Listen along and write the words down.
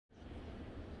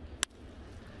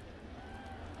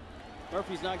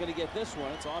Murphy's not going to get this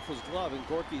one. It's off his glove, and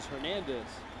Gorky's Hernandez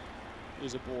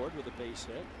is aboard with a base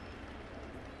hit.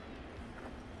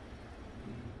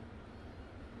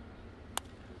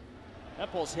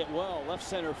 That ball's hit well, left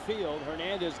center field.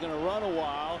 Hernandez going to run a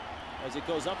while as it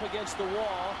goes up against the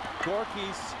wall.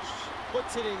 Gorky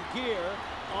puts it in gear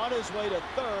on his way to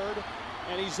third,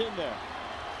 and he's in there.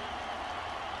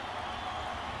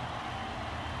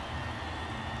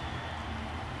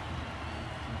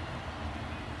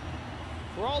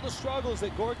 For all the struggles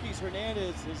that Gorky's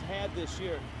Hernandez has had this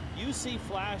year, you see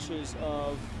flashes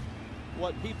of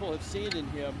what people have seen in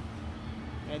him,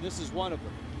 and this is one of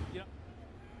them. Yep.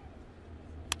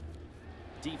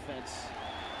 Defense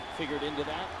figured into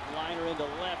that. Liner into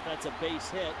left. That's a base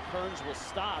hit. Kearns will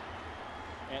stop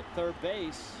at third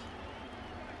base.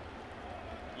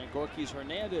 And Gorky's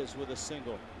Hernandez with a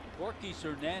single. Gorky's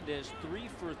Hernandez 3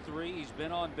 for 3. He's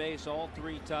been on base all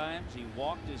 3 times. He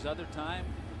walked his other time.